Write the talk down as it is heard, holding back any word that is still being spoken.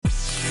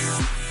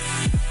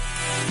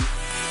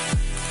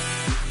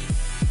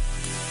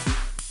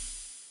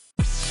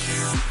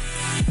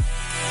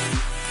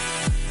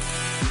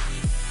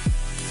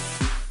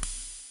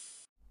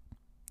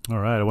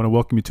to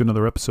welcome you to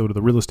another episode of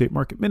the Real Estate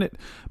Market Minute.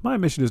 My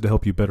mission is to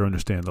help you better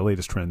understand the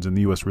latest trends in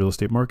the U.S. real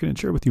estate market and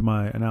share with you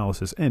my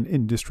analysis and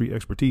industry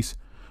expertise.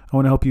 I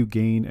want to help you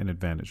gain an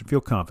advantage and feel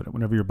confident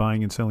whenever you're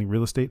buying and selling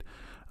real estate.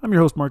 I'm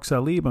your host, Mark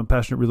Salib. I'm a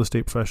passionate real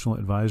estate professional,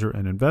 advisor,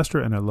 and investor,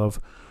 and I love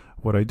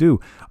what I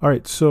do. All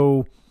right,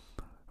 so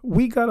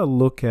we got to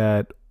look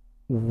at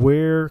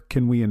where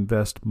can we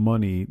invest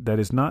money that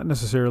is not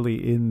necessarily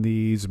in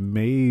these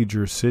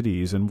major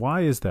cities, and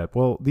why is that?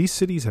 Well, these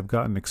cities have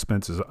gotten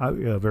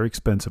very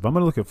expensive. I'm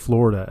going to look at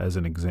Florida as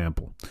an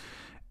example,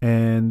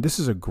 and this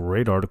is a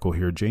great article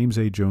here. James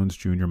A. Jones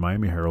Jr.,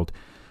 Miami Herald.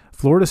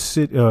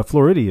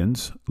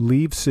 Floridians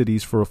leave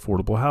cities for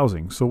affordable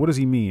housing. So what does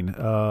he mean?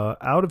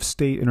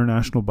 Out-of-state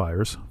international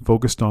buyers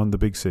focused on the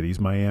big cities,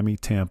 Miami,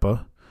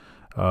 Tampa,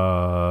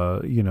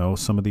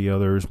 some of the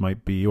others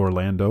might be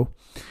Orlando,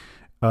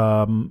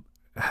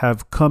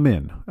 have come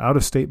in.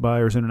 Out-of-state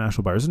buyers,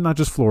 international buyers, and not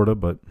just Florida,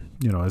 but,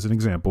 as an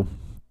example.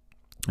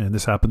 And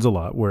this happens a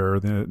lot where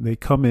they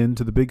come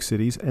into the big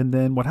cities, and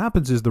then what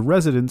happens is the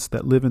residents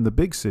that live in the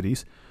big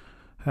cities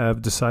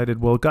have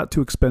decided, well, it got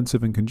too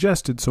expensive and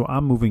congested, so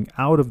I'm moving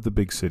out of the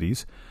big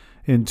cities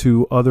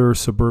into other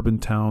suburban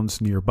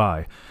towns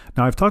nearby.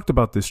 Now, I've talked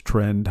about this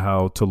trend,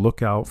 how to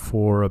look out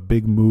for a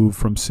big move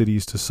from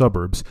cities to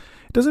suburbs.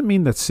 It doesn't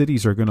mean that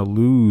cities are going to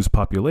lose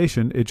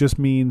population. It just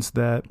means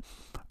that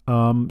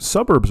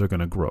suburbs are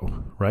going to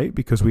grow, right?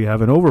 Because we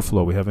have an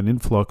overflow, we have an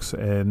influx,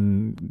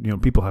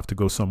 and people have to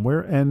go somewhere.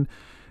 And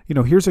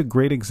here's a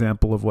great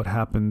example of what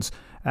happens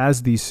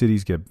as these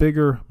cities get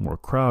bigger, more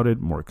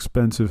crowded, more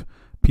expensive.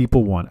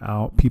 People want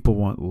out. People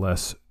want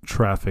less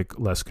traffic,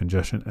 less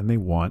congestion, and they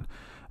want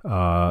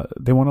a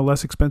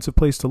less expensive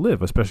place to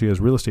live, especially as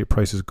real estate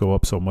prices go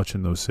up so much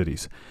in those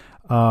cities.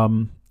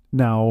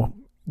 Now,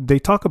 they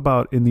talk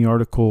about in the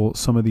article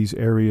some of these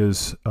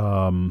areas,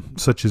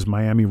 such as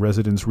Miami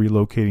residents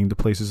relocating to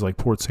places like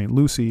Port St.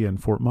 Lucie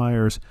and Fort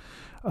Myers,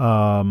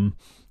 and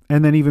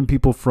then even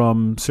people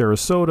from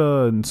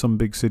Sarasota and some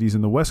big cities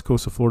in the west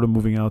coast of Florida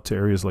moving out to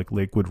areas like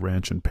Lakewood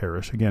Ranch and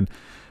Parrish. Again,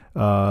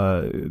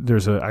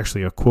 there's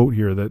actually a quote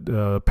here that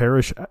the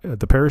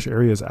Parrish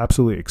area is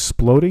absolutely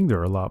exploding. There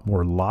are a lot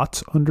more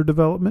lots under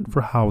development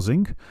for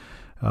housing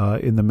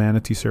in the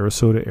Manatee,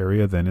 Sarasota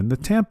area than in the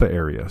Tampa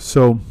area.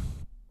 So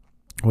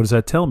what does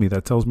that tell me?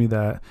 That tells me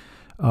that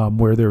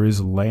where there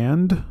is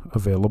land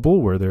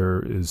available, where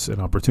there is an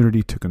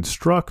opportunity to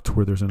construct,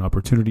 where there's an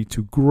opportunity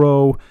to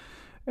grow,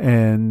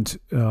 and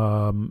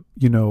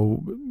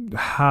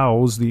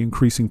house the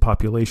increasing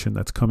population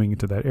that's coming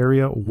into that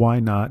area, why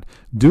not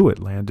do it?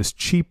 Land is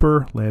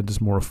cheaper, land is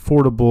more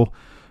affordable,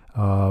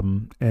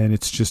 and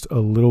it's just a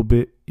little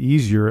bit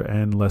easier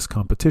and less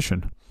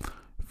competition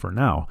for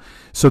now.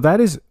 So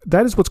that is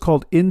what's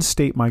called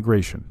in-state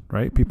migration,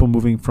 right? People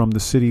moving from the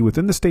city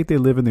within the state they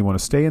live in. They want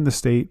to stay in the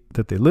state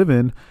that they live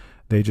in.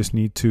 They just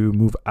need to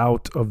move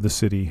out of the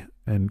city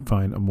and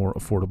find a more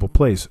affordable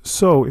place.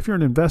 So if you're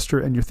an investor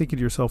and you're thinking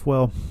to yourself,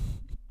 well,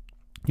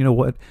 you know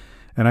what?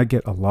 And I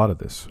get a lot of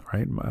this,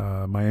 right?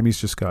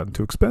 Miami's just gotten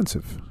too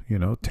expensive.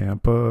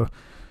 Tampa,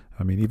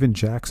 even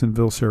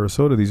Jacksonville,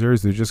 Sarasota, these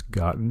areas, they've just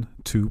gotten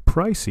too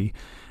pricey.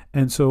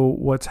 And so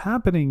what's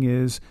happening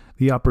is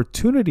the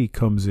opportunity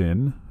comes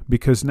in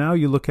because now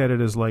you look at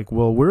it as like,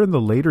 well, we're in the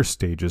later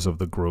stages of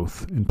the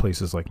growth in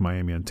places like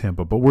Miami and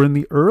Tampa, but we're in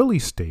the early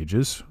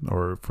stages,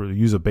 or to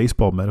use a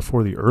baseball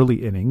metaphor, the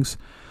early innings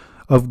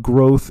of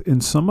growth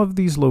in some of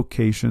these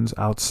locations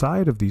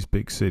outside of these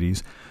big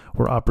cities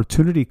where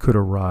opportunity could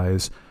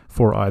arise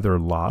for either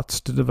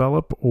lots to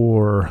develop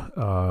or,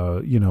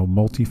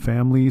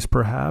 multifamilies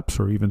perhaps,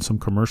 or even some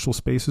commercial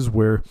spaces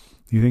where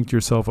you think to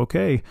yourself,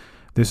 okay,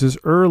 this is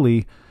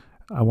early.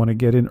 I want to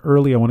get in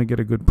early. I want to get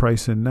a good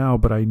price in now,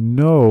 but I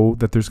know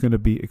that there's going to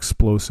be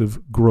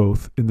explosive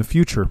growth in the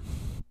future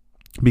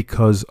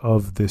because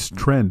of this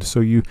trend. So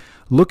you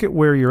look at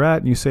where you're at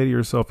and you say to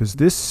yourself, is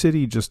this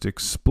city just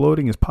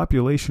exploding? Is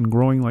population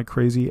growing like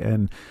crazy?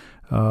 And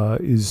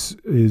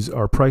is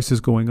our prices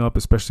going up,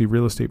 especially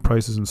real estate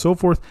prices and so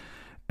forth?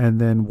 And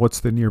then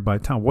what's the nearby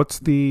town? What's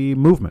the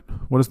movement?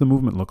 What does the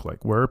movement look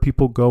like? Where are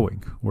people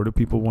going? Where do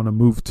people want to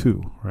move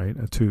to, right?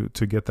 To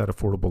get that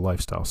affordable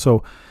lifestyle.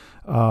 So,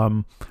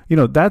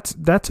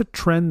 that's a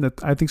trend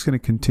that I think is going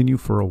to continue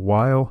for a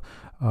while.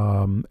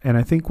 And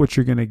I think what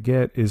you're going to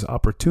get is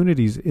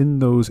opportunities in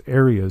those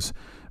areas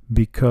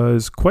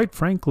because, quite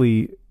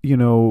frankly,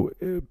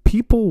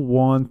 people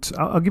want.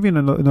 I'll give you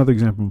another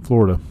example in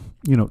Florida.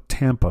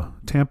 Tampa.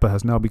 Tampa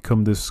has now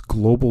become this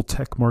global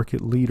tech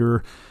market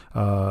leader.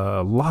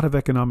 A lot of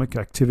economic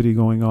activity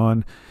going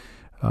on.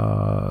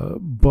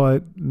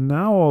 But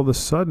now all of a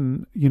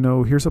sudden,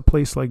 here's a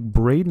place like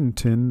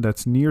Bradenton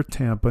that's near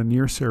Tampa,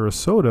 near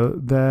Sarasota,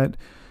 that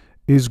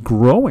is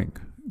growing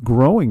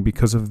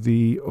because of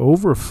the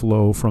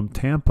overflow from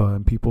Tampa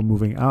and people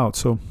moving out.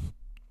 So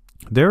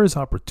there is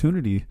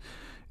opportunity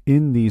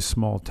in these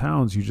small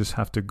towns. You just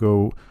have to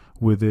go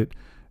with it.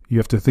 You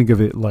have to think of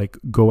it like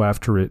go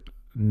after it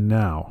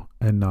now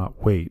and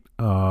not wait.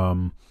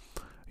 Who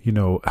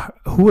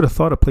would have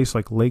thought a place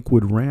like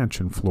Lakewood Ranch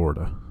in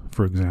Florida,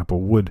 for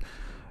example, would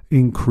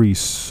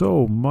increased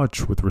so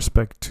much with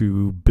respect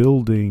to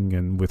building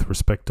and with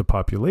respect to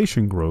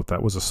population growth.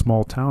 That was a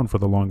small town for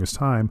the longest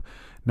time.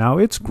 Now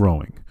it's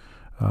growing.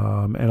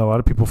 And a lot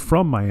of people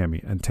from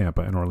Miami and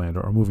Tampa and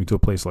Orlando are moving to a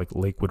place like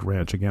Lakewood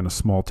Ranch, again, a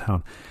small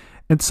town.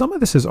 And some of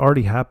this has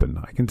already happened.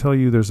 I can tell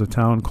you there's a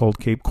town called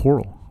Cape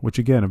Coral, which,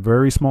 again, a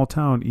very small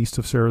town east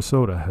of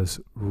Sarasota, has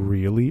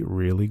really,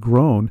 really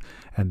grown.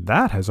 And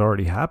that has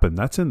already happened.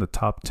 That's in the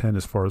top 10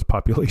 as far as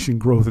population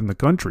growth in the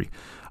country,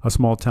 a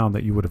small town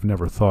that you would have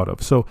never thought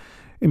of. So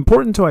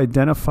important to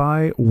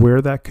identify where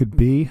that could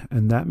be.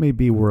 And that may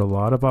be where a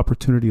lot of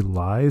opportunity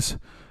lies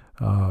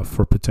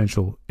for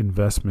potential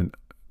investment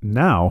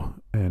now,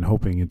 and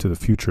hoping into the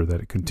future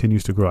that it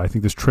continues to grow. I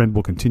think this trend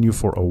will continue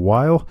for a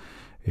while.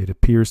 It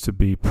appears to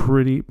be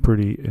pretty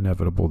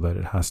inevitable that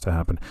it has to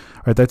happen.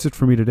 All right, that's it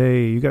for me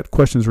today. You got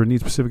questions or need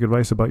specific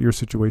advice about your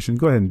situation,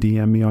 go ahead and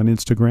DM me on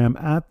Instagram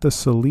at the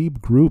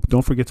Salib Group.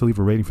 Don't forget to leave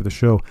a rating for the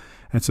show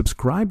and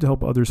subscribe to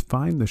help others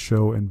find the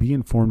show and be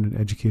informed and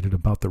educated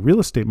about the real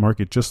estate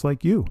market just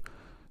like you.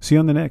 See you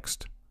on the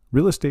next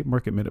Real Estate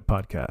Market Minute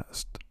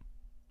podcast.